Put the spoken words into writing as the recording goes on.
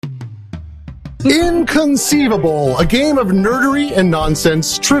Inconceivable, a game of nerdery and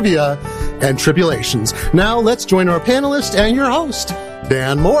nonsense, trivia and tribulations. Now let's join our panelist and your host,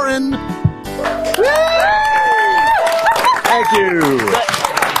 Dan Morin. Thank you.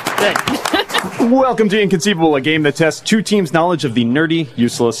 Welcome to Inconceivable, a game that tests two teams' knowledge of the nerdy,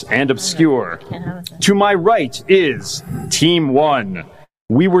 useless, and obscure. To my right is Team 1.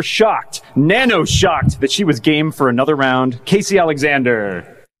 We were shocked, nano-shocked, that she was game for another round. Casey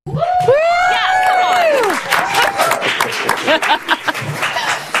Alexander.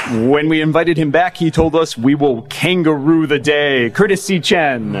 When we invited him back, he told us we will kangaroo the day. Curtis C.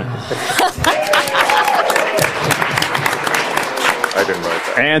 Chen. I didn't write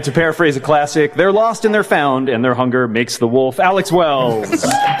that. And to paraphrase a classic, they're lost and they're found, and their hunger makes the wolf. Alex Wells.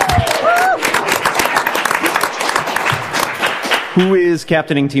 Who is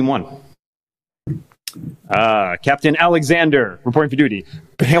captaining Team 1? Captain Alexander, reporting for duty.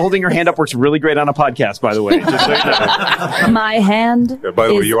 Holding your hand up works really great on a podcast, by the way. Just so you know. My hand. Yeah, by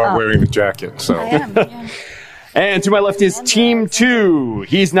the way, you are up. wearing the jacket, so. I am. Yeah. And to my left is Team 2.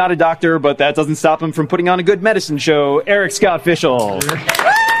 He's not a doctor, but that doesn't stop him from putting on a good medicine show. Eric Scott Fischel.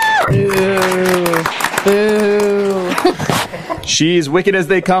 Boo. She's wicked as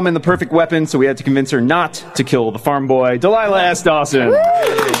they come and the perfect weapon, so we had to convince her not to kill the farm boy. Delilah S. Dawson.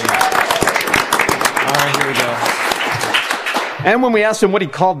 And when we asked him what he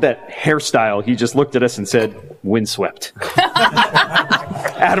called that hairstyle, he just looked at us and said, windswept.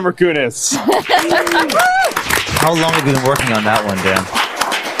 Adam Rakunas. How long have you been working on that one, Dan?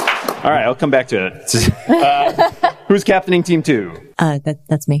 All right, I'll come back to it. Who's captaining Team 2?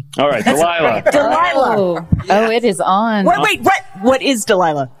 That's me. All right, Delilah. Delilah. Oh, it is on. Wait, what? What is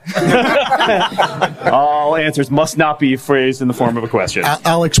Delilah? All answers must not be phrased in the form of a question.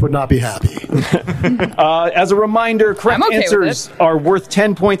 Alex would not be happy. As a reminder, correct okay answers are worth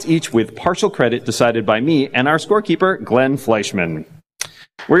 10 points each with partial credit decided by me and our scorekeeper, Glenn Fleischman.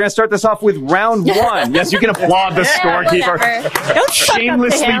 We're going to start this off with round 1. Yes, you can applaud the scorekeeper. Don't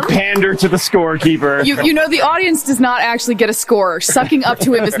Shamelessly pander to the scorekeeper. You know, the audience does not actually get a score. Sucking up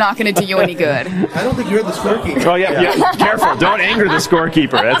to him is not going to do you any good. I don't think you're the scorekeeper. Oh, yeah. Careful. Don't anger the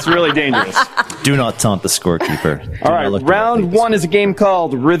scorekeeper. That's really dangerous. Do not taunt the scorekeeper. All right, round 1 is a game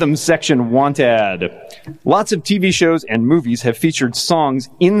called Rhythm Section Wanted. Lots of TV shows and movies have featured songs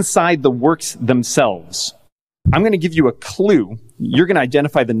inside the works themselves. I'm going to give you a clue. You're going to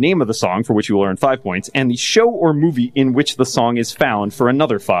identify the name of the song, for which you will earn 5 points, and the show or movie in which the song is found for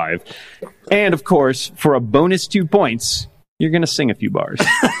another 5. And, of course, for a bonus 2 points, you're going to sing a few bars.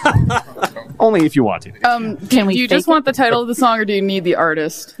 Only if you want to. Can we Do you just want the title of the song, or do you need the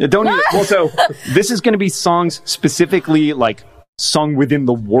artist? Don't need it. Well, so this is going to be songs specifically, like, sung within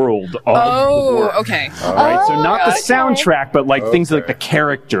the world of the work. Okay. All right, so not the soundtrack, but like things like the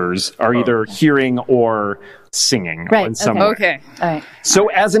characters are either hearing or singing in some way. Okay. All right. So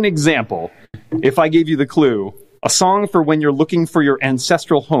as an example, if I gave you the clue, a song for when you're looking for your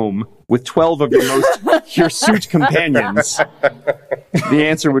ancestral home with 12 of your most hirsute companions, the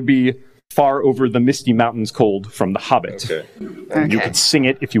answer would be Far Over the Misty Mountains Cold from The Hobbit. Okay. You could sing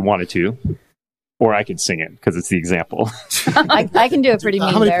it if you wanted to. Or I could sing it, because it's the example. I can do a pretty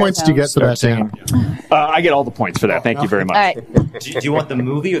mean How many points do you get for that, Dan? I get all the points for that. Thank you very much. All right. Do you want the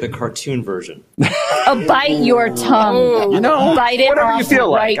movie or the cartoon version? Oh, bite your tongue. You know, Bite it whatever off you feel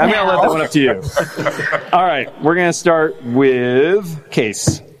like. right I'm going to let now. that one up to you. All right, we're going to start with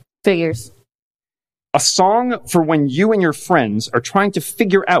Case. Figures. A song for when you and your friends are trying to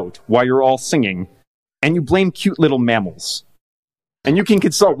figure out why you're all singing, and you blame cute little mammals. And you can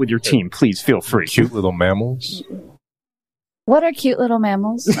consult with your team. Please feel free. Cute little mammals. What are cute little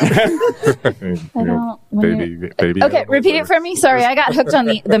mammals? I don't. Baby. Okay, repeat it for me. Sorry, I got hooked on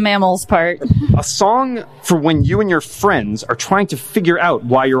the mammals part. A song for when you and your friends are trying to figure out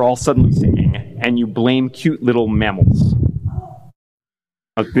why you're all suddenly singing, and you blame cute little mammals.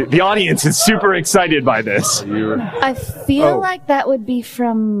 The audience is super excited by this. I feel like that would be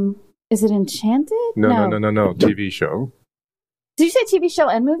from. Is it Enchanted? No. TV show. Did you say TV show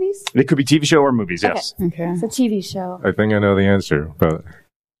and movies? It could be TV show or movies, yes. Okay. It's a TV show. I think I know the answer, but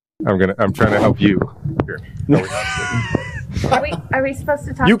I'm trying to help you. Here. Are we supposed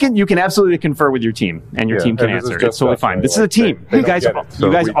to talk? You can absolutely confer with your team, and your team can and this is answer. just It's totally us, fine. right? This is a team. They You don't guys get it.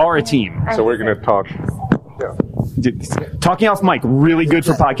 So are a team. So we're going to talk. Yeah. Talking off mic, really good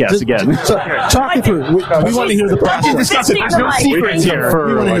for podcasts again. So, talk it through. We want to hear the process. Discuss it. There's no secrets here.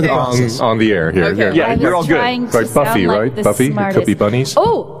 For, like, on the air here. Okay. Yeah, you're all good. Like Buffy, right? Buffy? It could be bunnies.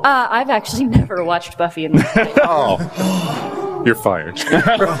 Oh, I've actually never watched Buffy in my life. Oh. You're fired.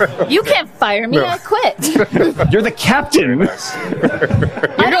 You can't fire me. No. I quit. You're the captain.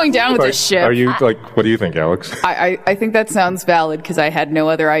 You're going down with this ship. Are you like? What do you think, Alex? I think that sounds valid because I had no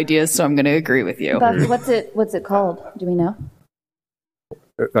other ideas, so I'm going to agree with you. Buffy, what's it called? Do we know?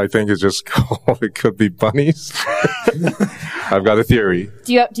 I think it's just called. It could be bunnies. I've got a theory.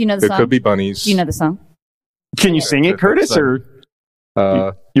 Do you know the It song? could be bunnies. Do you know the song? Can you sing it, Curtis? Or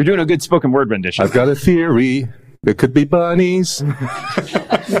you're doing a good spoken word rendition. I've got a theory. It could be bunnies.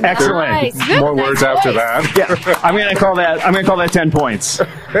 Excellent. Nice. More words after that. Yeah, I'm gonna call that 10 points.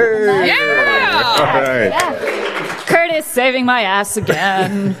 Hey. Yeah! All right. Yeah. Curtis saving my ass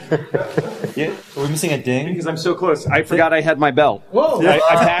again. Yeah, are we missing a ding? Because I'm so close. I forgot I had my belt. Whoa! I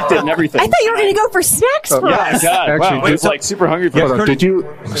packed it and everything. I thought you were going to go for snacks for Yeah, us. God. Actually, Wow, it's like super hungry for Hold on, did you?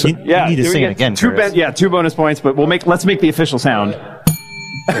 You need to do we sing it get again, two Curtis. 2 bonus points, but let's make the official sound.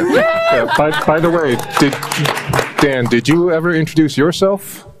 By the way, Dan, did you ever introduce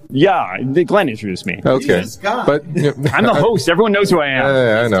yourself? Yeah, Glenn introduced me. Okay, but I'm the host. Everyone knows who I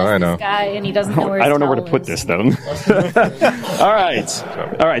am. I know. Guy, and he doesn't know where his I don't know where to towel put is. this, though. All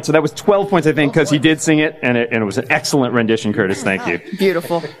right. So that was 12 points, I think, because he did sing it, and it was an excellent rendition, Curtis. Thank you.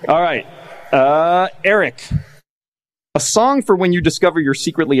 Beautiful. All right. Eric, a song for when you discover you're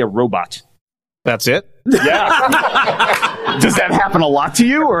secretly a robot. That's it? Yeah. Does that happen a lot to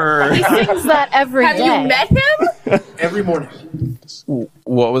you, or? He sings that every Have day. you met him? Every morning.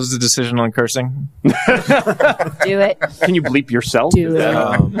 What was the decision on cursing? Do it. Can you bleep yourself? Do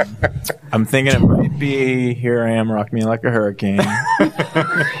it. I'm thinking it might be Here I Am, Rock Me Like a Hurricane.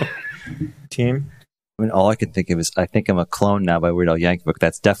 Team? I mean, all I can think of is I Think I'm a Clone Now by Weird Al Yankovic.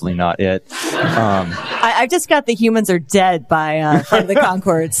 That's definitely not it. I just got The Humans Are Dead by Flight of the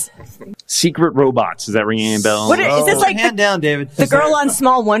Conchords. Secret robots. Is that ringing any bells? What is this like Hand down, David. the girl on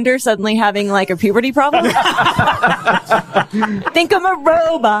Small Wonder suddenly having like a puberty problem? Think I'm a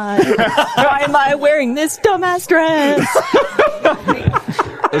robot. Why am I wearing this dumbass dress?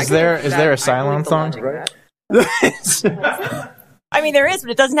 Is there a Cylon song? I mean, there is,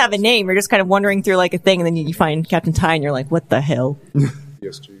 but it doesn't have a name. You're just kind of wandering through like a thing, and then you find Captain Ty, and you're like, what the hell?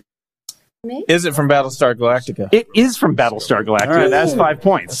 Is it from Battlestar Galactica? It is from Battlestar Galactica. All right. That's 5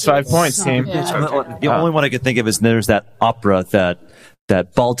 points. 5 points, team. The only one I could think of is there's that opera that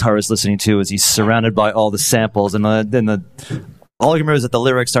Baltar is listening to as he's surrounded by all the samples, and then all I remember is that the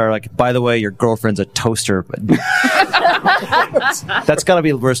lyrics are like, by the way, your girlfriend's a toaster. But that's got to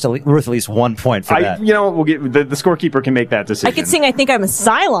be worth at least 1 point for that. We'll get the scorekeeper can make that decision. I could sing I Think I'm a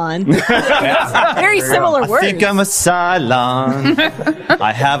Cylon. Very similar words. I think I'm a Cylon.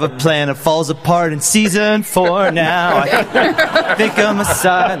 I have a plan that falls apart in season 4 now. I think I'm a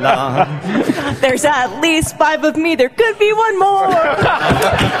Cylon. There's at least 5 of me. There could be one more.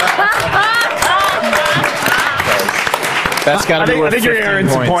 That's got to be worth I think you're 15 earning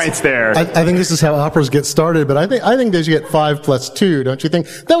some points there. I think this is how operas get started, but I think they should get 5 plus 2, don't you think?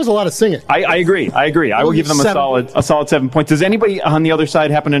 That was a lot of singing. I agree. I will give them a 7. solid 7 points. Does anybody on the other side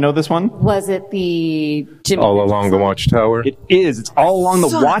happen to know this one? Was it the Jimmy? All along the watchtower. It is. It's all along the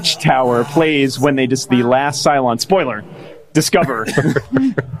watchtower plays when they just the last Cylon. Spoiler. Discover.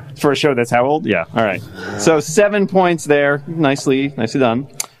 For a show that's how old? Yeah. All right. So 7 points there. Nicely done.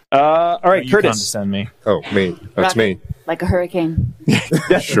 All right, You Curtis. condescend me. Oh, me. That's me. Like a hurricane.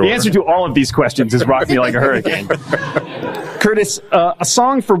 Sure. The answer to all of these questions is "Rock Me Like a Hurricane." Curtis, a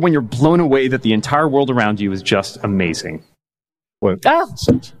song for when you're blown away that the entire world around you is just amazing. What? Oh.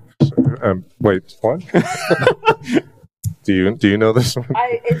 Wait, what? Do you know this one?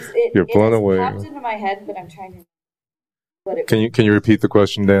 You're blown away. Popped into my head, but I'm trying to. Can you repeat the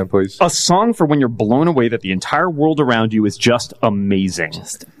question, Dan, please? A song for when you're blown away that the entire world around you is just amazing.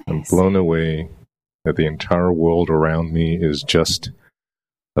 I'm blown away that the entire world around me is just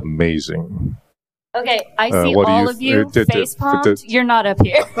amazing. Okay, I see what do all you- of you did- face palmed. did- You're not up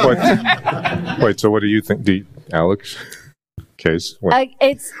here. Wait, so what do you think? Alex? Case? What?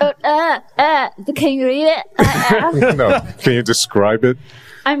 It's can you read it? No. Can you describe it?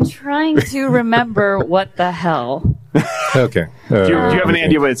 I'm trying to remember what the hell. Okay. Do you have any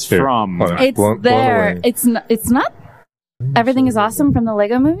idea what it's Here, from? hold on. It's Blown there. away. It's not. Everything is awesome from the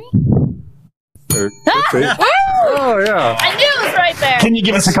Lego Movie. Oh, yeah. I knew it was right there. Can you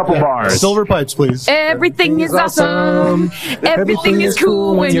give us a couple bars? Silver pipes, please. Everything is awesome. Everything is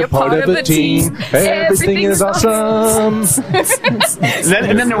cool when you're part of a team. Everything is awesome.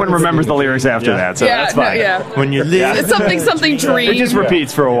 And then no one remembers the lyrics after that, so that's fine. When you live. It's something It dream. just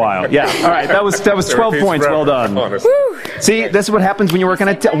repeats for a while. Yeah. All right. That was 12 points. Well done. Honestly. See, this is what happens when you work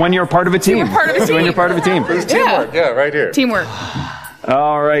when you're part of a team. You're part of a team. When you're part of a team. Yeah. Yeah, right here. Teamwork.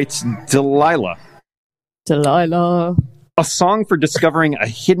 All right, Delilah. Delilah. A song for discovering a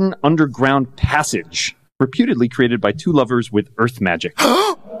hidden underground passage, reputedly created by two lovers with earth magic.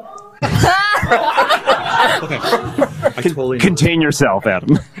 Contain yourself,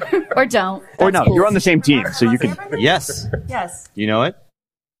 Adam. Or don't. Or That's no, cool. you're on the same team, so you can. Yes. Yes. You know it?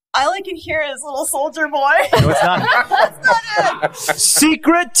 All I can hear is little soldier boy. No, it's not.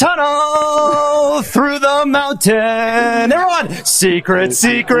 Secret tunnel through the mountain. Everyone, secret,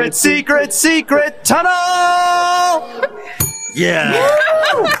 secret, secret, secret tunnel. Yeah.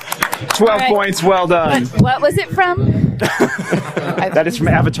 12 points, well done. What was it from? That is from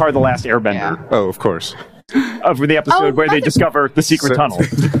Avatar: The Last Airbender. Oh, of course. Of the episode where they that's discover the secret So- tunnel.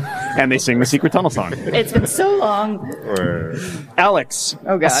 And they sing the secret tunnel song. It's been so long. Alex,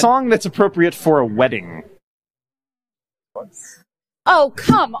 Oh, God. a song that's appropriate for a wedding. Oh,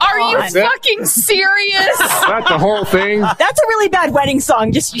 come on. Are you fucking serious? That's the whole thing. That's a really bad wedding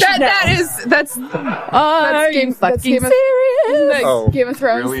song. Just you should know. That's Are you fucking Game of- serious? Oh, Game of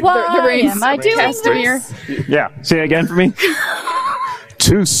Thrones. really? Why The Reigns am I doing Castamere. this? Yeah, say it again for me.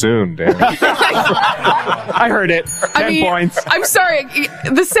 Too soon, Dan. I heard it. 10 points. I'm sorry.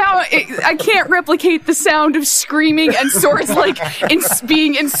 The sound, I can't replicate the sound of screaming and swords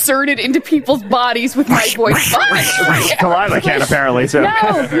being inserted into people's bodies with my voice. Delilah can apparently. So,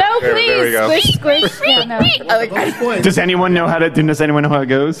 No, There we please. go. Squish, squish. Yeah, no. does anyone know how it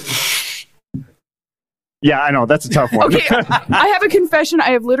goes? Yeah, I know that's a tough one. Okay, I have a confession.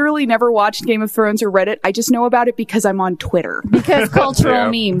 I have literally never watched Game of Thrones or read it. I just know about it because I'm on Twitter. Because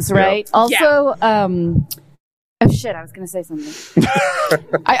cultural Yeah. memes, right? Also, oh shit, I was going to say something.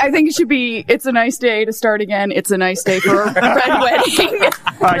 I think it should be, it's a nice day to start again. It's a nice day for a red wedding. All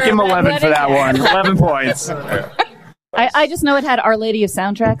right, give him 11 for that one. 11 points. I just know it had Our Lady of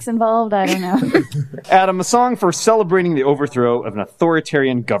Soundtracks involved. I don't know. Adam, a song for celebrating the overthrow of an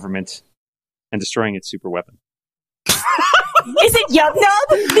authoritarian government and destroying its super weapon. Is it Yub Nub?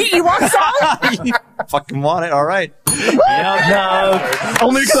 The Ewok song? You fucking want it? All right. Yub nub.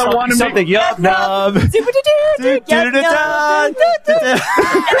 Only because I want to Something yub nub. Yub Nub. And then you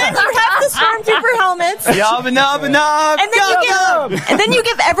have the stormtrooper helmets. Yub nub nub. And then you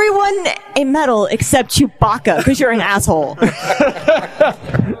give everyone a medal except Chewbacca because you're an asshole.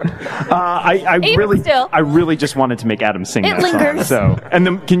 I really just wanted to make Adam sing It that lingers. song. So, and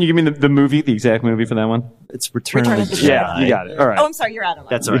then can you give me the movie, the exact movie for that one? It's Return of the Jedi. Yeah, you got it. All right. Oh, I'm sorry, you're Adam.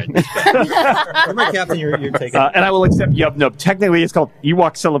 That's all right. You're my captain. You're taking. And I will accept Yub Nub. Technically, it's called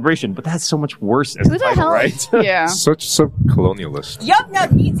Ewok Celebration, but that's so much worse as Who a the title, hell? right? Yeah. Such colonialist. Yub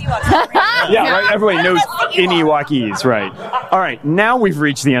Nub means Ewok celebration. Yeah, right. Everybody knows That's the in Ewokese, right? All right, now we've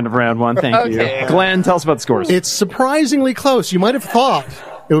reached the end of round one. Thank Okay. you, Glenn. Tell us about the scores. It's surprisingly close. You might have thought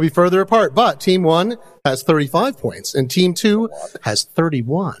it would be further apart, but Team 1 has 35 points and Team 2 has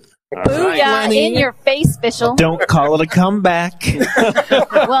 31. Booyah, in your face, Fischl. Don't call it a comeback.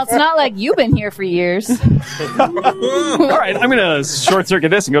 Well, it's not like you've been here for years. All right, I'm going to short circuit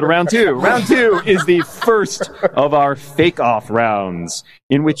this and go to round two. Round two is the first of our fake-off rounds,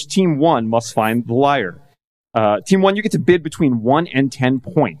 in which Team 1 must find the liar. Team 1, you get to bid between 1 and 10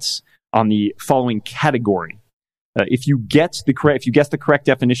 points on the following category. If you guess the correct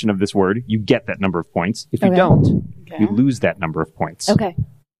definition of this word, you get that number of points. If you Okay. don't, you lose that number of points. Okay.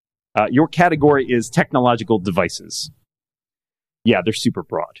 Your category is technological devices. Yeah, they're super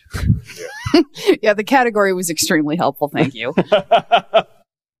broad. Yeah, the category was extremely helpful. Thank you.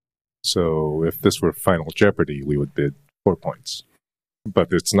 So if this were Final Jeopardy, we would bid 4 points. But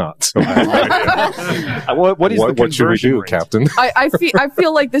it's not. So What is the what should we conversion do, rate? Captain? I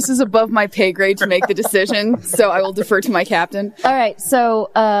feel like this is above my pay grade to make the decision, so I will defer to my captain. All right.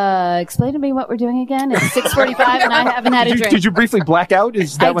 So, explain to me what we're doing again. It's 6:45, and I haven't had a drink. Did you briefly black out?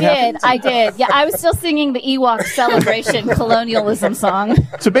 Is that what happened? I did. Yeah, I was still singing the Ewok Celebration colonialism song.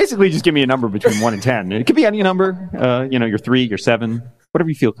 So basically, just give me a number between 1 and 10. It could be any number. You're 3, you're 7, whatever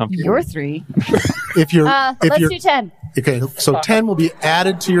you feel comfortable. You're with. 3. If you're, Let's do 10. okay, so 10 will be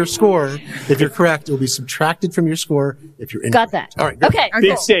added to your score. If you're correct, it will be subtracted from your score if you're incorrect. Got that. All right, good. Okay.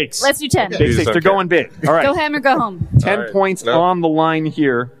 Big stakes. Let's do 10. Big stakes. They're going big. All right. Go ham or go home. 10 All right. points No. on the line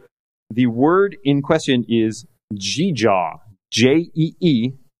here. The word in question is Jeejah.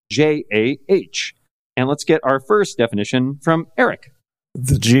 Jeejah. And let's get our first definition from Eric.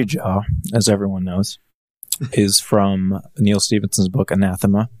 The G-Jaw, as everyone knows, is from Neil Stephenson's book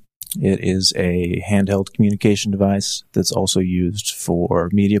Anathema. It is a handheld communication device that's also used for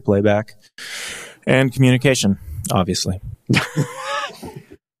media playback and communication, obviously.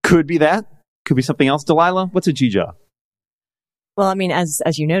 Could be that. Could be something else. Delilah, what's a Jeejah? Well, I mean, as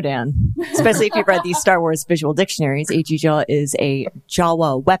you know, Dan, especially if you've read these Star Wars visual dictionaries, a Jeejah is a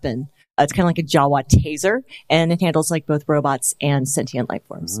Jawa weapon. It's kind of like a Jawa taser, and it handles like both robots and sentient life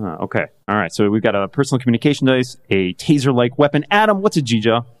forms. Okay. All right. So we've got a personal communication device, a taser-like weapon. Adam, what's a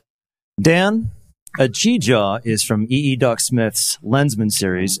G-Jaw? Dan, a G-Jaw is from E.E. Doc Smith's Lensman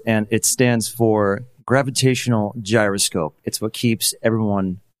series, and it stands for gravitational gyroscope. It's what keeps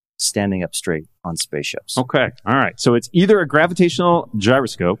everyone standing up straight on spaceships. Okay. All right. So it's either a gravitational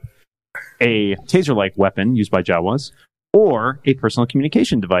gyroscope, a taser-like weapon used by Jawas, or a personal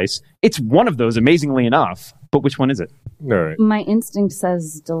communication device. It's one of those, amazingly enough. But which one is it? All right. My instinct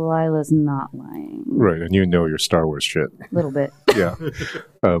says Delilah's not lying. Right, and you know your Star Wars shit. A little bit. Yeah.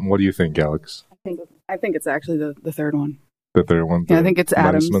 What do you think, Alex? I think it's actually the third one. The third one? Yeah, I think it's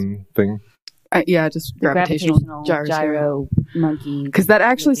Adam's. Lensman thing? Just gravitational gyro monkey. Because that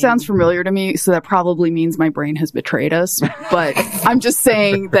actually sounds familiar to me, so that probably means my brain has betrayed us. But I'm just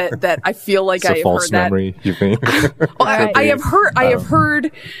saying that I feel like It's I a have false heard memory, you think? Well, I have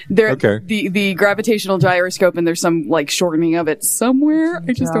heard there Okay. the gravitational gyroscope, and there's some like shortening of it somewhere.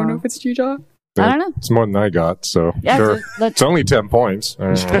 I just don't know if it's G-Jaw. I don't know. It's more than I got, so Yeah, sure. so let's- It's only 10 points.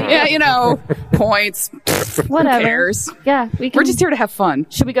 Yeah, points. Whatever. Who cares? Yeah, We're just here to have fun.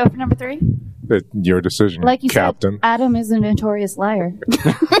 Should we go for number 3? Your decision, Like you Captain. said, Adam is a notorious liar.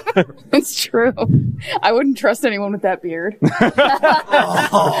 It's true. I wouldn't trust anyone with that beard.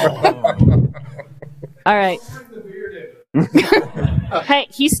 All right. Hey,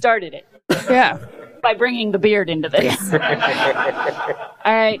 he started it Yeah. by bringing the beard into this. All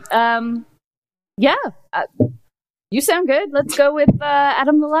right. Yeah. You sound good. Let's go with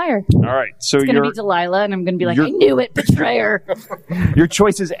Adam the liar. All right. So It's going to be Delilah, and I'm going to be like, I you're- knew it, betrayer. your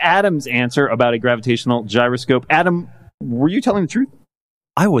choice is Adam's answer about a gravitational gyroscope. Adam, were you telling the truth?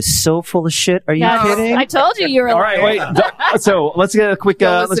 I was so full of shit. Are you Yes, kidding? I told you you were a All liar. right, wait. So let's get a quick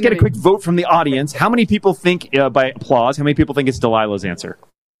Don't listen to me. vote from the audience. How many people think, by applause, how many people think it's Delilah's answer?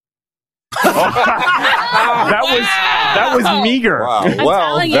 that was meager. Wow. I'm Well,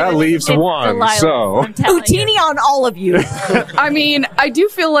 telling you, that it's leaves one. Delilah. So, I'm telling you. Houdini on all of you. I mean, I do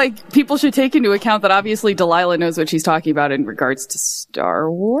feel like people should take into account that obviously Delilah knows what she's talking about in regards to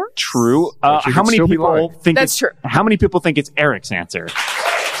Star Wars. True. But you How could many still be people lying. think That's it's true. How many people think it's Eric's answer?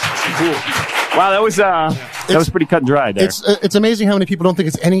 Cool. Wow, that was pretty cut and dry there. It's amazing how many people don't think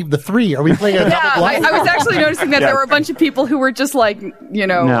it's any of the three. Are we playing a Yeah, double I blind? was actually noticing that Yeah. there were a bunch of people who were just like,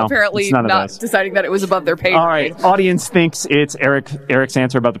 No, apparently it's none of not us. deciding that it was above their pay All grade. right, audience thinks it's Eric's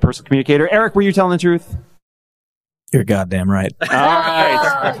answer about the personal communicator. Eric, were you telling the truth? You're goddamn right. All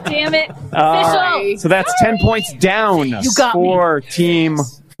right. Oh, damn it. Uh, Official. So that's 10 points down got me. for Team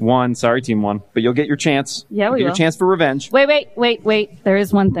 1. Sorry, Team 1. But you'll get your chance. Yeah, You'll we get your will. chance for revenge. Wait. There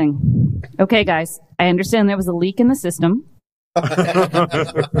is one thing. Okay, guys. I understand there was a leak in the system.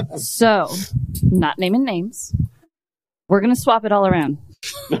 So, not naming names. We're going to swap it all around.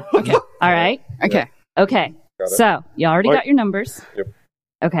 Okay. All right? Okay. Okay. So, you already got your numbers. Yep.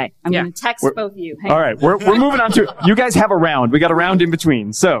 Okay. I'm Yeah. going to text We're- both of you. Hang All on. right, we're moving on to. You guys have a round. We got a round in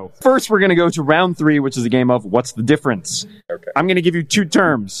between. So first, we're going to go to round 3, which is a game of what's the difference. Okay. I'm going to give you 2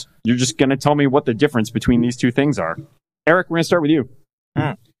 terms. You're just going to tell me what the difference between these 2 things are. Eric, we're going to start with you.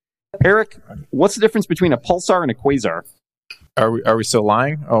 Eric, what's the difference between a pulsar and a quasar? Are we still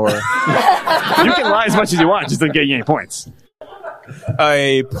lying? Or You can lie as much as you want, just don't get you any points.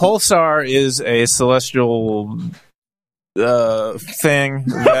 a pulsar is a celestial thing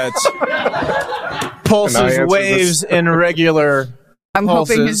that And I pulses answer waves in regular. I'm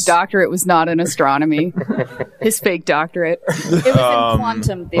hoping his Pulses. doctorate was not in astronomy. His fake doctorate. It was in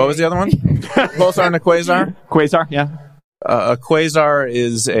quantum theory. What was the other one? Pulsar and a quasar. Quasar, yeah. A quasar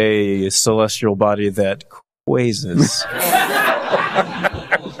is a celestial body that quases.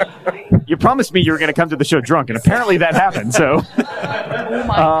 You promised me you were going to come to the show drunk, and apparently that happened. So,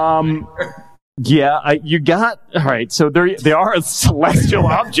 yeah, you got all right. So they are celestial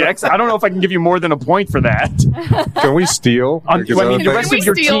objects. I don't know if I can give you more than a point for that. can we steal? I Because mean, the don't rest Can of we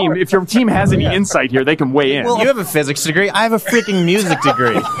your steal? team, if your team has any insight here, they can weigh in. You have a physics degree. I have a freaking music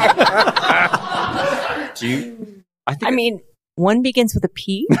degree. I mean, one begins with a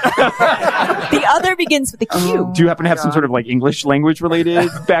P. The other begins with a Q. Do you happen to have some sort of like English language related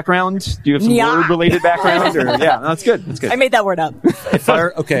background? Do you have some Yeah. word related background? Or, yeah, no, that's good. That's good. I made that word up.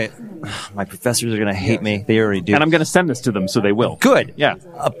 Okay, my professors are going to hate me. They already do. And I'm going to send this to them, so they will. Good. Yeah.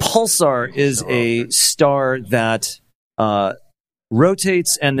 A pulsar is a star that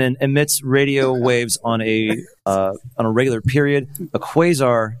rotates and then emits radio waves on a regular period. A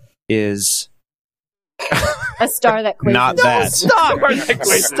quasar is A star that quasars. Not that. Stop. A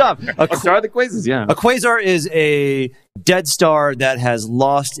star that quasars, yeah. a quasar is a dead star that has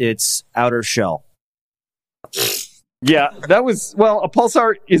lost its outer shell. Yeah, that was, well, a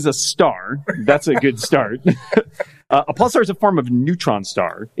pulsar is a star. That's a good start. A pulsar is a form of neutron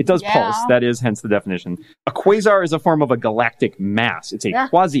star. It does pulse. That is, hence the definition. A quasar is a form of a galactic mass. It's a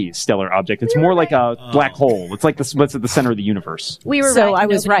quasi-stellar object. It's more like a black hole. It's like what's at the center of the universe. We were So right. I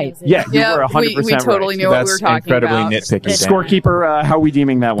was Nobody right. knows it. Yeah, you were 100% we totally right. knew what we That's were talking incredibly about. nitpicky. Dan. Scorekeeper, how are we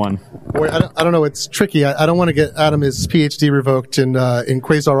deeming that one? Boy, I don't know. It's tricky. I don't want to get Adam his PhD revoked in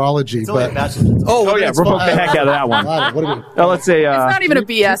quasarology, but Oh yeah, revoke the heck out of that one. What do we? Let's say, It's not even a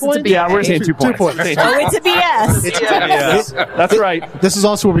BS, it's a BA. yeah, we're saying 2 points. 2 points. Oh, it's a BS. That's right. This is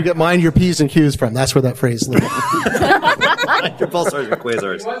also where we get mind your P's and Q's from. That's where that phrase lives. Your pulsars or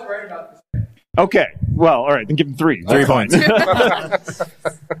quasars. Okay, well, all right, then give him 3. 3 points.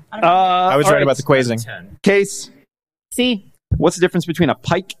 I was right about the quasing. Case, See, what's the difference between a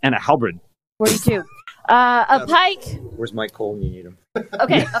pike and a halberd? 42. A pike. Where's Mike Cole when you need him?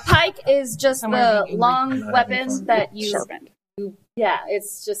 Okay, a pike is just the long weapon that you. Yeah,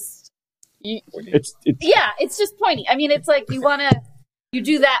 it's just. It's It's just pointy. I mean, it's like you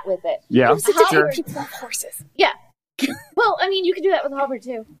do that with it. yeah. Halberd, horses. yeah. Well, I mean, you can do that with a halberd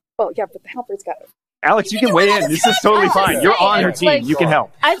too. Oh, yeah, but the helper's got it. Alex, you can weigh in. This is totally fine. You're on her team. Like- You can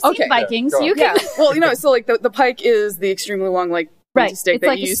help. I've seen Okay. Vikings. You Yeah. can. Well, so like the pike is the extremely long, like, Right. stick It's that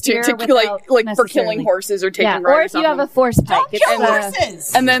like you a use spear to without like for necessarily- killing horses or taking Yeah, or riders if you off have a them. force pike, it's Kill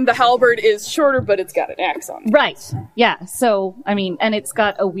horses. And then the halberd is shorter, but it's got an axe on it. right. Yeah. So I mean, and it's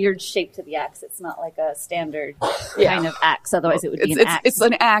got a weird shape to the axe. It's not like a standard kind of axe. Otherwise, it would be an axe. It's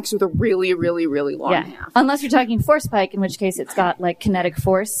an axe with a really, really, really long yeah. half. Unless you're talking force pike, in which case it's got like kinetic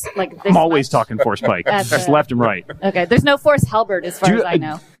force. Like this I'm always much. talking force pike. That's Just it. left and right. Okay. There's no force halberd as far Do you- as I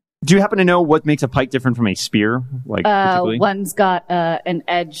know. Do you happen to know what makes a pike different from a spear? Like, particularly? One's got an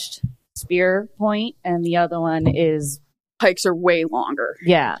edged spear point, and the other one is Pikes are way longer.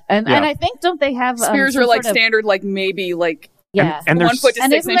 and I think don't they have Spears some are like sort of- standard, like maybe like Yeah. And 1 there's, foot to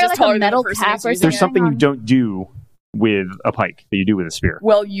and 6 isn't inches there like taller a metal than the person cap who's or using there's it. something you don't do with a pike that you do with a spear.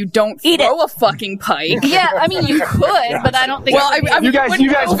 Well, you don't Eat throw a fucking pike. Yeah, I mean you could, but I don't think. Well, I mean, You guys- wouldn't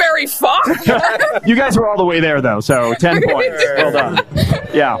you guys- go very far. You guys were all the way there, though, so 10 points. Well done.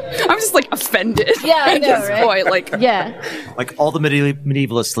 Yeah. I'm just like offended. Yeah, I at know, this right? point. Like, Yeah, Like all the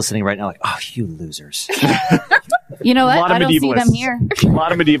medievalists listening right now, like, oh, you losers. you know A what? lot of I don't see them medievalists. here. A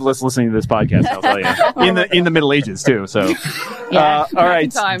lot of medievalists listening to this podcast, I'll tell you. In the Middle Ages, too, so. Yeah. All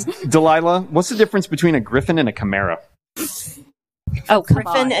right. time. Delilah, what's the difference between a griffin and a chimera? Oh, come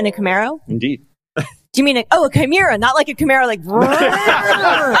Griffin on. and a Camaro? Indeed. Do you mean a chimera, not like a Camaro, like.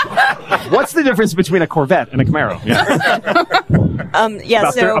 What's the difference between a Corvette and a Camaro? Yeah. Yeah,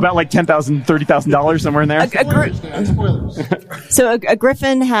 so About like $10,000, $30,000 somewhere in there. So a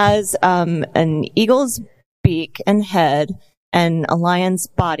griffin has an eagle's beak and head, and a lion's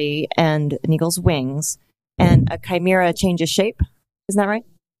body, and an eagle's wings, and a chimera changes shape. Isn't that right?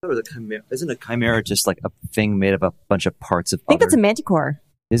 Isn't a chimera just like a thing made of a bunch of parts of I think that's a manticore.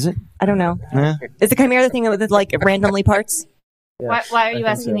 Is it? I don't know. Eh. Is the chimera the thing with like randomly parts? Why are you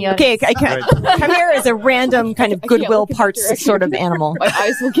asking the Okay, audience? chimera is a random kind of goodwill parts sort of animal. my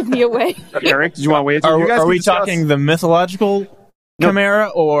eyes will give me away. Eric, did you want to weigh it? You guys Are can we discuss. talking the mythological chimera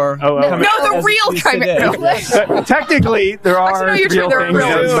or Oh, chimera No, the as real we see chimera. today? Technically, there are Actually, no, you're true, real there are things. real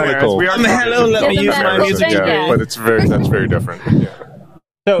as ones. chimeras. Michael. We are Hello, let me Yeah, use the my metal music. thing, Yeah, yeah. but that's very different. Yeah.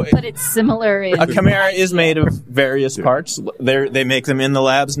 So But it's similar in. a chimera is made of various parts. They make them in the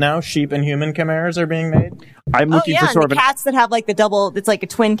labs now. Sheep and human chimeras are being made. I'm Oh looking yeah, for and sort the of an. cats that have like the double. It's like a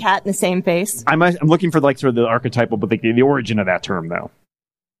twin cat in the same face. I'm looking for like sort of the archetypal, but the origin of that term, though.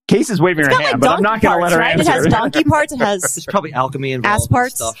 Case is waving her It's got hand, like but I'm donkey not going to let parts, her right? answer. It has donkey parts. It There's has probably alchemy involved Ass and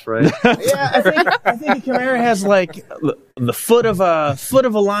parts? stuff, right? Yeah, I think a chimera has like the foot of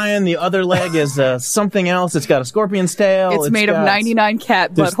a lion. The other leg is something else. It's got a scorpion's tail. It's made of got- 99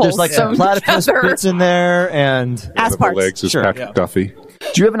 cat There's buttholes like some sewn platypus together. bits in there, and ass One of the parts. legs is Sure, Patrick yeah. Duffy.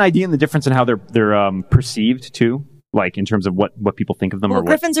 Do you have an idea in the difference in how they're perceived too? Like in terms of what people think of them, Well, or what?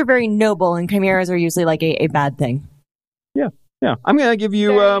 griffins are very noble, and chimeras are usually like a bad thing. Yeah, I'm going to give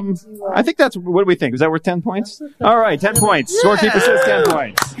you. I think that's what do we think? Is that worth 10 points? All right, 10 points. Scorekeeper says 10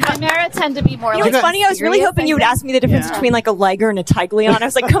 points. Chimera tend to be more. You know like what's funny? I was really serious, hoping I you would think. ask me the difference between like a liger and a tiglion. I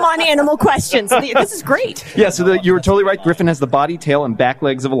was like, come on, animal questions. This is great. Yeah, so you were totally right. Griffin has the body, tail, and back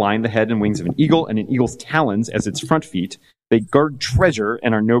legs of a lion, the head and wings of an eagle, and an eagle's talons as its front feet. They guard treasure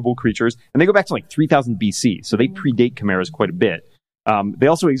and are noble creatures, and they go back to like 3000 BC, so they predate chimeras quite a bit. They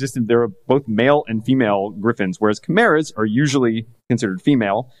also existed. There are both male and female griffins, whereas chimeras are usually considered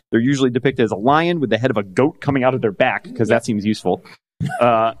female. They're usually depicted as a lion with the head of a goat coming out of their back, because that seems useful.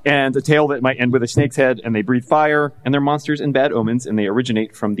 And a tail that might end with a snake's head, and they breathe fire, and they're monsters and bad omens, and they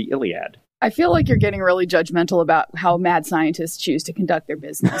originate from the Iliad. I feel like you're getting really judgmental about how mad scientists choose to conduct their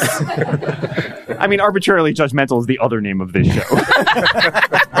business. I mean, arbitrarily judgmental is the other name of this show.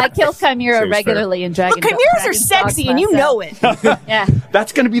 I kill Chimera Seems regularly in Dragon. Chimeras are Dragon's sexy, Dogma, and you so- know it. Yeah.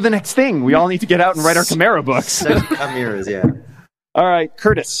 That's going to be the next thing. We all need to get out and write our Chimera books. Chimeras, yeah. All right,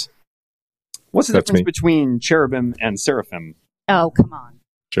 Curtis. What's the That's difference me. between cherubim and seraphim? Oh, come on.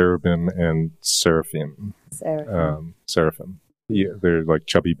 Cherubim and seraphim. Seraphim. Yeah, they're like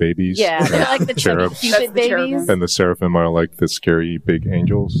chubby babies. Yeah, they're like the chubby cherubs. Cupid That's the cherubim. babies. And the seraphim are like the scary big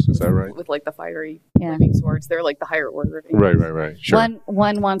angels. Is that right? With like the fiery Yeah. flaming swords. They're like the higher order of angels. Right. Sure.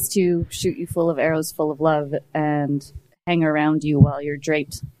 One wants to shoot you full of arrows, full of love, and hang around you while you're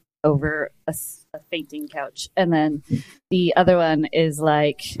draped over a fainting couch. And then the other one is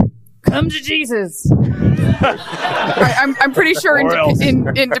like, come to Jesus. I'm pretty sure in, Or else. in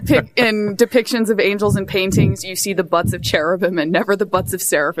depictions of angels and paintings, you see the butts of cherubim and never the butts of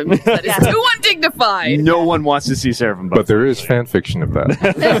seraphim. That is too undignified. No one wants to see seraphim But butts. there is fan fiction of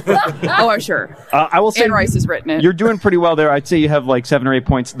that. Oh, I'm sure. I will say Anne Rice has written it. you're doing pretty well there. I'd say you have like 7 or 8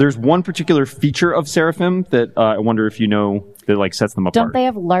 points. There's one particular feature of seraphim that I wonder if you know that like sets them apart. Don't they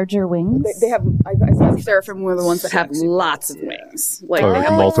have larger wings? They have. I thought seraphim were the ones that have lots of wings. Like Oh, they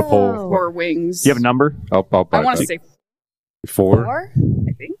have multiple. four wings. Do you have a number? I'll I back want to up. say 4. 4,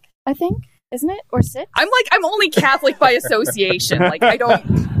 I think. I think. Isn't it? Or 6? I'm only Catholic by association. Like I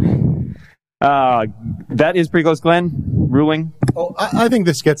don't. That is pretty close, Glenn. Ruling. Oh, I think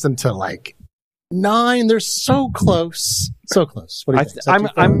this gets them to like 9. They're so close. So close. What do you think? Is that too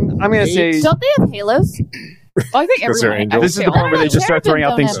far? I'm going to 8? say Don't they have halos? I think Because they're everyone. angels. this is the No, point where no, they just start throwing out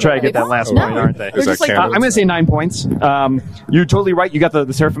cherubim things to try to get that don't last have point, halos. aren't they? Is that just like- canon? I'm going to say 9 points. You're totally right. You got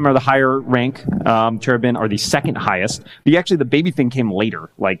the seraphim are the higher rank. Cherubim are the second highest. The baby thing came later.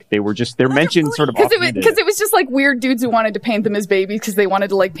 Like they're mentioned sort of Because offhanded. it was just like weird dudes who wanted to paint them as babies because they wanted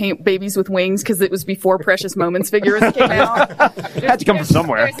to like paint babies with wings because it was before Precious Moments figures came out. had to come from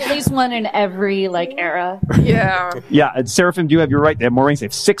somewhere. There's at least one in every like era. Yeah. Yeah, and seraphim do have, you're right, they have more wings. They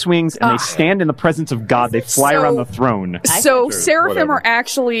have 6 wings, and they stand in the presence of God. They fly So- around the throne. So seraphim whatever. are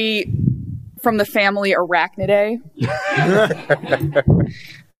actually from the family Arachnidae.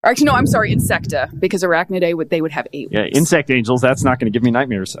 Actually, no, I'm sorry, Insecta, because Arachnidae they would have 8 Yeah, wings. insect angels, that's not going to give me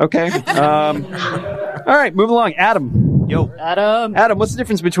nightmares. Okay. All right, moving along. Adam. Yo. Adam, what's the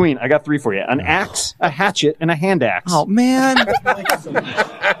difference between, I got 3 for you, an axe, a hatchet, and a hand axe? Oh, man.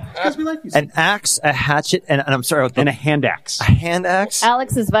 Because we like you. An axe, a hatchet, and I'm sorry, And a hand axe. a hand axe?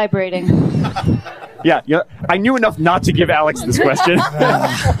 Alex is vibrating. Yeah, I knew enough not to give Alex this question.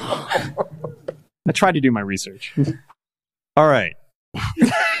 I tried to do my research. All right.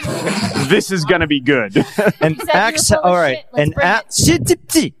 This is going to be good. An said axe. you were full of All right. shit. Let's An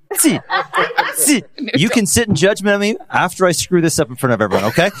bring it. axe. You can sit in judgment of me after I screw this up in front of everyone.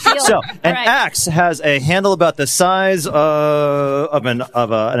 Okay. So an right. axe has a handle about the size of an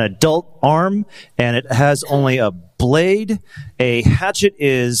adult arm, and it has only a blade. A hatchet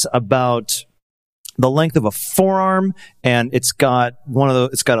is about the length of a forearm, and it's got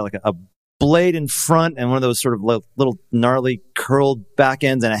like a blade in front and one of those sort of little gnarly curled back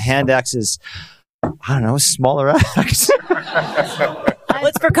ends, and a hand axe is, I don't know, a smaller axe. Well,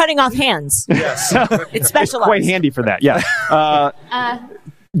 it's for cutting off hands. Yes. It's specialized. Quite handy for that. Yeah.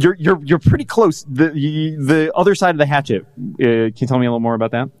 You're pretty close. The other side of the hatchet. Can you tell me a little more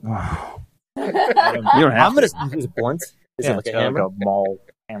about that? You don't have to. Is it blunt? Is it like a got hammer? like a maul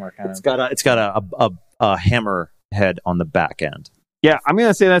hammer kind of. It's got a hammer head on the back end. Yeah, I'm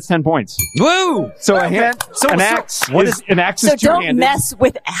gonna say that's 10 points. Woo! So an axe. An axe So is don't two-handed. mess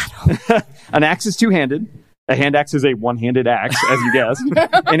with Adam. An axe is two-handed. A hand axe is a one-handed axe, as you guessed.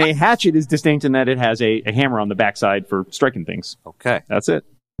 And a hatchet is distinct in that it has a hammer on the backside for striking things. Okay. That's it.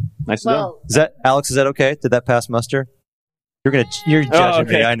 Nice done. Well, Is that Alex? Is that okay? Did that pass muster? You're judging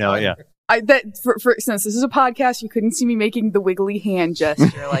okay. me. I know. Yeah. Since this is a podcast, you couldn't see me making the wiggly hand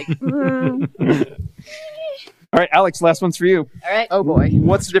gesture. Like, All right, Alex, last one's for you. all right. oh boy.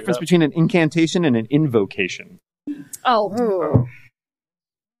 What's the difference between an incantation and an invocation? Oh,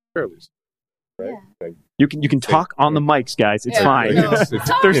 You can talk on the mics, guys. It's Yeah, fine. no.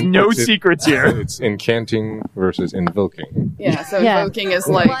 There's no secrets here. It's incanting versus invoking. Yeah, so Yeah. invoking is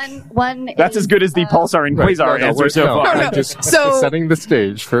like. one. That's is, as good as the Pulsar and Quasar No, answer so no, far. no. I'm just So- setting the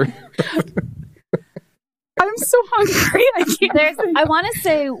stage for. I'm so hungry. I can't. I want to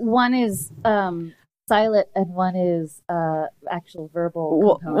say one is silent and one is actual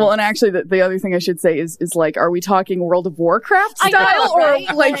verbal. Well, and actually, the other thing I should say is like, are we talking World of Warcraft style, right?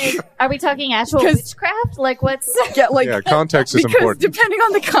 or like, are we talking actual witchcraft? Like, what's context is because important. depending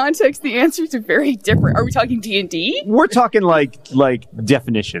on the context, the answers are very different. Are we talking D&D? We're talking like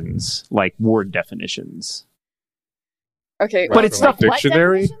definitions, like word definitions. Okay, but it's stuff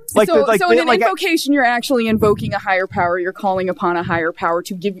dictionary. So in an invocation, you're actually invoking a higher power. You're calling upon a higher power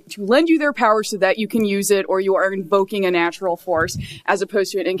to lend you their power so that you can use it, or you are invoking a natural force, as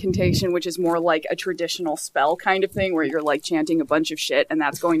opposed to an incantation, which is more like a traditional spell kind of thing, where you're like chanting a bunch of shit, and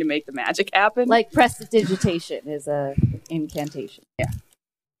that's going to make the magic happen. Like prestidigitation is a incantation. Yeah.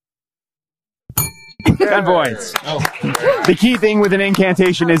 10 points. The key thing with an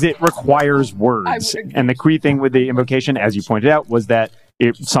incantation is it requires words. And the key thing with the invocation, as you pointed out, was that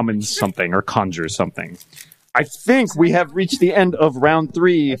it summons something or conjures something. I think we have reached the end of round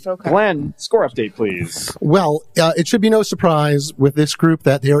 3. Glenn, score update, please. Well, it should be no surprise with this group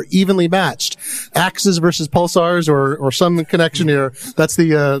that they are evenly matched. Axes versus pulsars or some connection here. That's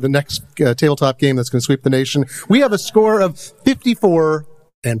the next tabletop game that's going to sweep the nation. We have a score of 54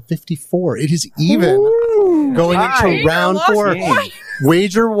 and 54. It is even going into round 4.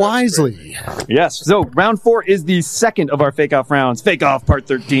 Wager wisely. Yes. So round 4 is the second of our Fake Off rounds. Fake Off Part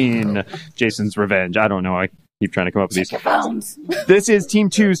 13. Jason's Revenge. I don't know. I keep trying to come up with these. This is Team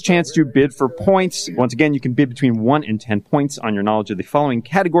 2's chance to bid for points. Once again, you can bid between 1 and 10 points on your knowledge of the following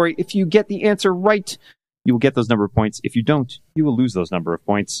category. If you get the answer right, you will get those number of points. If you don't, you will lose those number of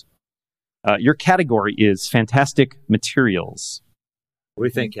points. Your category is fantastic materials. What do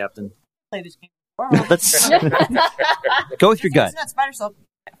you think, Captain? Play this game. Let's go with your gut. Spider Silk.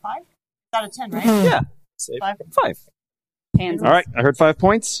 5 out of 10, right? Yeah. 5. Kansas. All right, I heard 5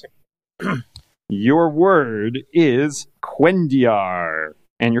 points. Your word is Quendiar.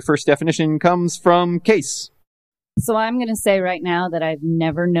 And your first definition comes from Case. So I'm going to say right now that I've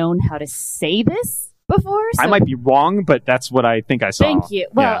never known how to say this before. So I might be wrong, but that's what I think I saw. Thank you.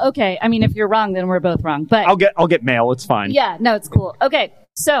 Well, okay. I mean, if you're wrong, then we're both wrong. But I'll get mail. It's fine. Yeah, no, it's cool. Okay,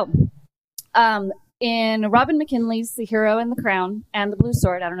 so in Robin McKinley's The Hero and the Crown and the Blue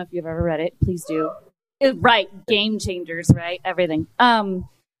Sword, I don't know if you've ever read it. Please do. Right, game changers, right? Everything.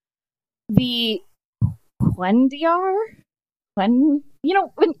 The Quendiar,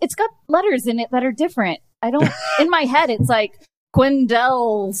 it's got letters in it that are different. I don't. In my head, it's like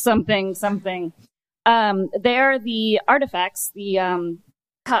Quendel something. They're the artifacts, the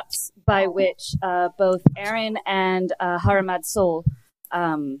cups by which both Aaron and Haramad Sol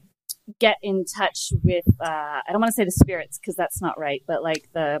get in touch with, I don't want to say the spirits because that's not right, but like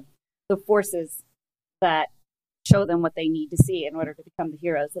the forces that show them what they need to see in order to become the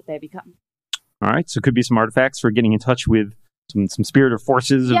heroes that they become. All right, so it could be some artifacts for getting in touch with some spirit or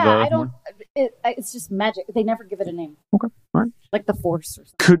forces. Yeah, it's just magic. They never give it a name. Okay, all right. Like the Force or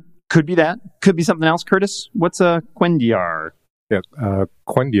something. Could be that. Could be something else, Curtis. What's a Quendiar? Yeah,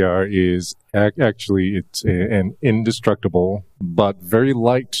 Quendiar is actually it's an indestructible but very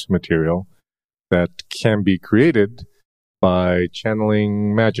light material that can be created by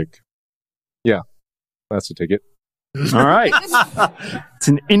channeling magic. Yeah, that's a ticket. All right. It's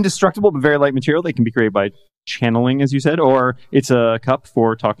an indestructible but very light material that can be created by channeling, as you said, or it's a cup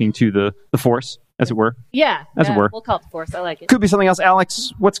for talking to the Force, as it were. Yeah, as it were. We'll call it the Force. I like it. Could be something else.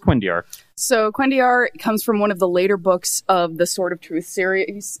 Alex, what's Quendiar? So Quendiar comes from one of the later books of the Sword of Truth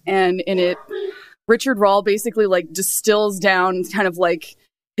series, and in it, Richard Rahl basically like distills down kind of like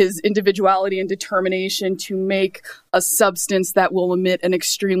his individuality and determination to make a substance that will emit an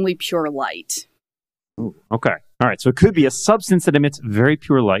extremely pure light. Ooh, okay. All right. So it could be a substance that emits very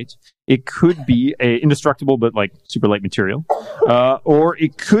pure light. It could be a indestructible but like super light material, or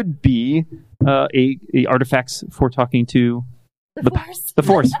it could be a artifacts for talking to the Force. The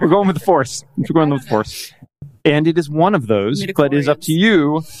Force. We're going with the Force. We're going with the Force, and it is one of those. But it is up to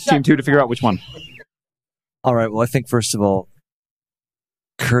you, Team 2, to figure out which one. All right. Well, I think first of all,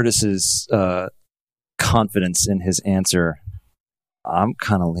 Curtis's confidence in his answer, I'm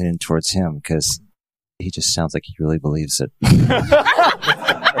kind of leaning towards him because he just sounds like he really believes it.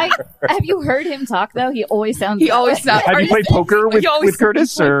 Have you heard him talk though? He always sounds. Have you played poker with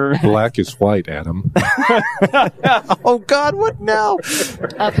Curtis? Or black is white, Adam? Oh God, what now?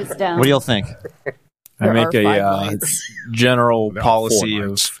 Up is down. What do y'all think? I make a general policy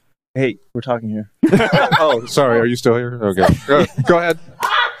of. Hey, we're talking here. Oh, sorry. Are you still here? Okay, go ahead.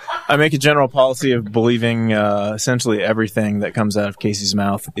 I make a general policy of believing essentially everything that comes out of Casey's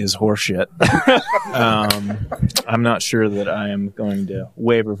mouth is horseshit. I'm not sure that I am going to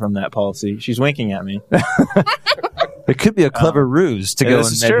waver from that policy. She's winking at me. It could be a clever ruse to go and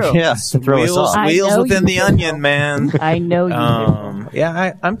this is true. to throw us off. Wheels know within you the do. onion, man. I know you do.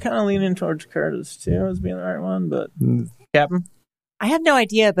 Yeah, I'm kind of leaning towards Curtis too as being the right one, but Captain. I have no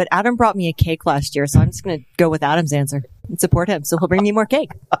idea, but Adam brought me a cake last year, so I'm just going to go with Adam's answer and support him. So he'll bring me more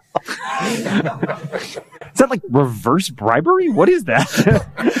cake. Is that like reverse bribery? What is that?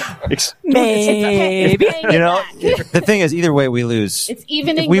 Maybe. You know, the thing is, either way we lose. It's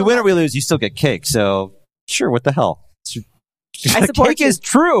evening. If we the win or love. we lose, you still get cake. So sure, what the hell? I The support cake you. is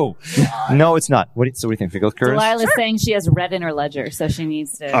true. No, it's not. So what do you think? Go with Curtis? Delilah's saying she has red in her ledger, so she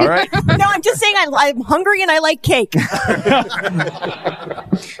needs to. All right. No, I'm just saying I'm hungry and I like cake.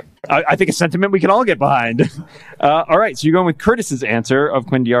 I think a sentiment we can all get behind. All right, so you're going with Curtis's answer of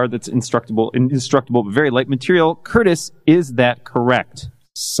Quindiar that's indestructible, but very light material. Curtis, is that correct?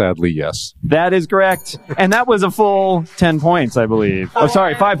 Sadly, yes. That is correct. And that was a full 10 points, I believe. Oh,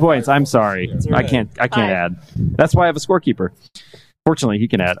 sorry, 5 points. I'm sorry. I can't add. That's why I have a scorekeeper. Fortunately, he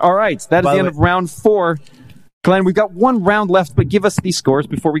can add. All right, that is the end of round 4. Glenn, we've got one round left, but give us the scores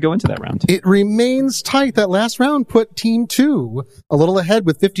before we go into that round. It remains tight. That last round put Team 2 a little ahead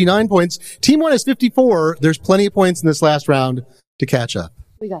with 59 points. Team 1 has 54. There's plenty of points in this last round to catch up.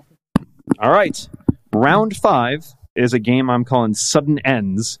 We got this. All right, round 5 is a game I'm calling Sudden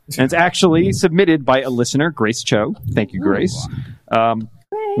Ends, and it's actually submitted by a listener, Grace Cho. Thank you, Grace.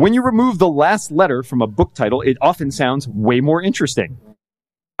 When you remove the last letter from a book title, it often sounds way more interesting.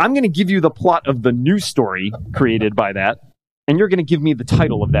 I'm going to give you the plot of the new story created by that, and you're going to give me the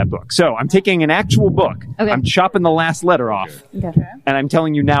title of that book. So I'm taking an actual book. Okay. I'm chopping the last letter off, Okay. and I'm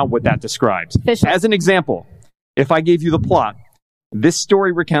telling you now what that describes. Official. As an example, if I gave you the plot, this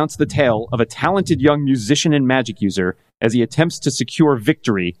story recounts the tale of a talented young musician and magic user as he attempts to secure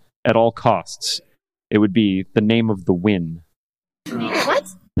victory at all costs. It would be The Name of the Win. What?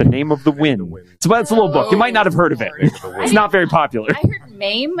 The Name of the Win. It's a little book. You might not have heard of it. It's not very popular. I heard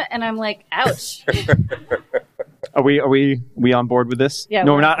MAME, and I'm like, ouch. Are we on board with this? Yeah,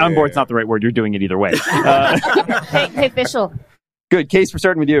 No, we're we're not on board. It's not the right word. You're doing it either way. Hey, Fischl, Good. Case, we're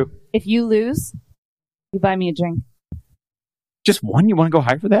starting with you. if you lose, you buy me a drink. Just one? You want to go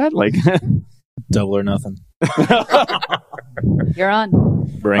high for that? Like, Double or nothing. You're on. all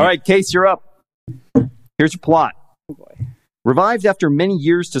right, Case, you're up. Here's your plot. Revived after many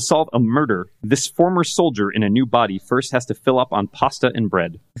years to solve a murder, this former soldier in a new body first has to fill up on pasta and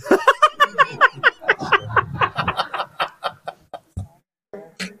bread.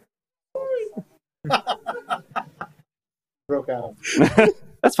 Broke out.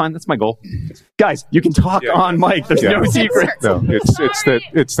 That's fine. That's my goal. Guys, you can talk Yeah. on mic. There's no secret. No, it's the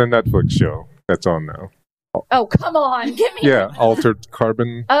Netflix show that's on now. Oh, come on. Give me. Yeah, Altered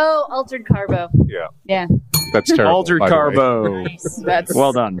Carbon. Oh, Altered Carbo. Yeah, Yeah. that's terrible. Altered by the way. Carbo. That's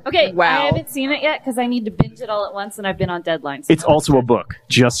Well done. Okay, Wow. I haven't seen it yet because I need to binge it all at once, and I've been on deadline. It's also a book,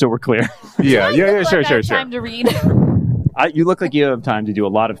 just so we're clear. Yeah, Look like sure, I sure, have sure. time to read. You look like you have time to do a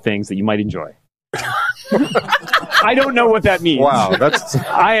lot of things that you might enjoy. I don't know what that means. Wow, that's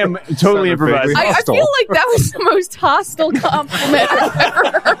I am totally Sounded improvising. vaguely I hostile. feel like that was the most hostile compliment I've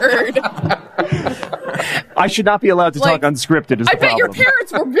ever heard. I should not be allowed to Like, talk unscripted is I the bet your problem.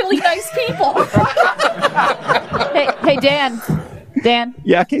 parents were really nice people. Hey, Dan,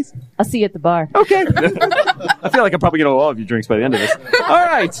 Yeah, Case? I'll see you at the bar. Okay. I feel like I'm probably going to all of your drinks by the end of this. All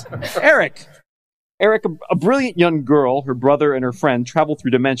right. Eric, a brilliant young girl, her brother, and her friend travel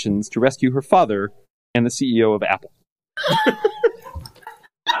through dimensions to rescue her father and the CEO of Apple.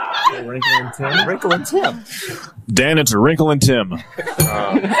 Wrinkle and Tim. Dan, it's a Wrinkle and Tim.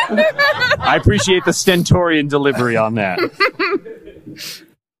 I appreciate the stentorian delivery on that.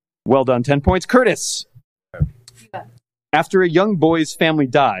 Well done. 10 points. Curtis. After a young boy's family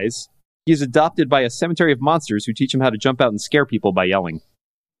dies, he is adopted by a cemetery of monsters who teach him how to jump out and scare people by yelling.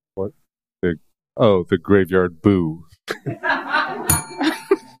 the Graveyard Boo.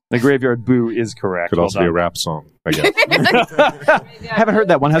 The Graveyard Boo is correct. Could Well also be a done. rap song, I guess. Haven't heard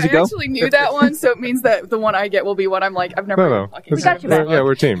that one. How's I it go? actually knew that one, so it means that the one I get will be what I'm like. I've never No, heard no. of fucking It's- got you back.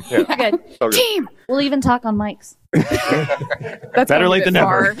 we're a team. Yeah. We're good. All good. Team. We'll even talk on mics. That's Better going a late bit than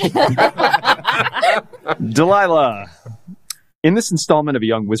never. far. Delilah. In this installment of A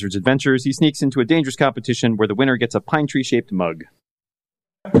Young Wizard's Adventures, he sneaks into a dangerous competition where the winner gets a pine tree-shaped mug.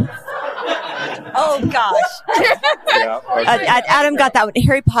 Oh, gosh. Adam got that one.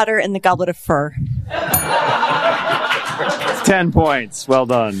 Harry Potter and the Goblet of Fur. 10 points. Well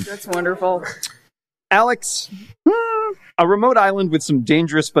done. That's wonderful. Alex. A remote island with some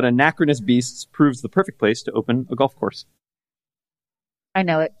dangerous but anachronous beasts proves the perfect place to open a golf course. I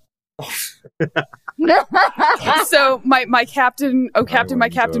know it. So my captain, my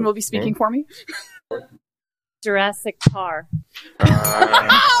wouldn't captain know. will be speaking for me. Jurassic Park. 10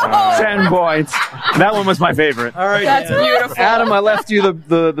 points. That one was my favorite. All right, That's beautiful. Adam, I left you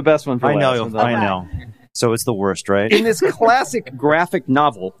the best one for I last. know. I know. So it's the worst, right? In this classic graphic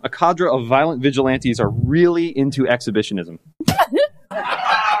novel, a cadre of violent vigilantes are really into exhibitionism.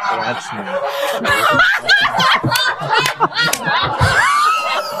 That's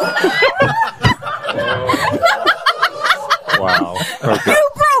wow. Okay. You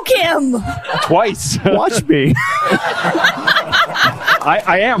broke him! Twice. Watch me.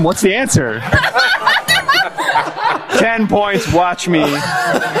 I am. What's the answer? 10 points. Watch me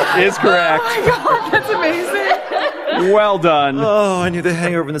is correct. Oh my god, that's amazing. Well done. Oh, I knew the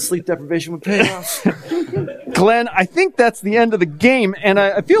hangover and the sleep deprivation would pay off. Glenn, I think that's the end of the game, and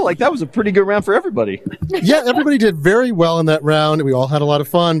I feel like that was a pretty good round for everybody. Yeah, everybody did very well in that round. We all had a lot of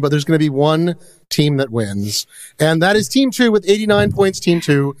fun, but there's going to be one team that wins, and that is Team 2 with 89 points. Team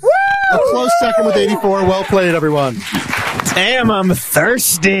 2. Woo! A close second with 84. Well played, everyone. Damn, I'm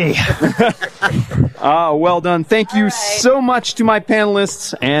thirsty. Well done. Thank you so much to my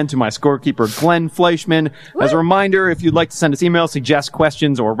panelists and to my scorekeeper, Glenn Fleischman. As a reminder, if you'd like to send us emails, suggest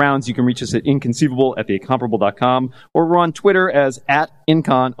questions or rounds, you can reach us at inconceivable@theincomparable.com, or we're on Twitter as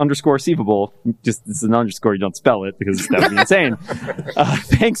 @incon_ceivable. Just, this is an underscore, you don't spell it because that would be insane.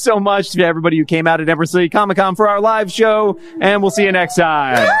 Thanks so much to everybody who came out at Emerald City Comic Con for our live show, and we'll see you next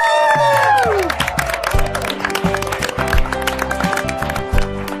time.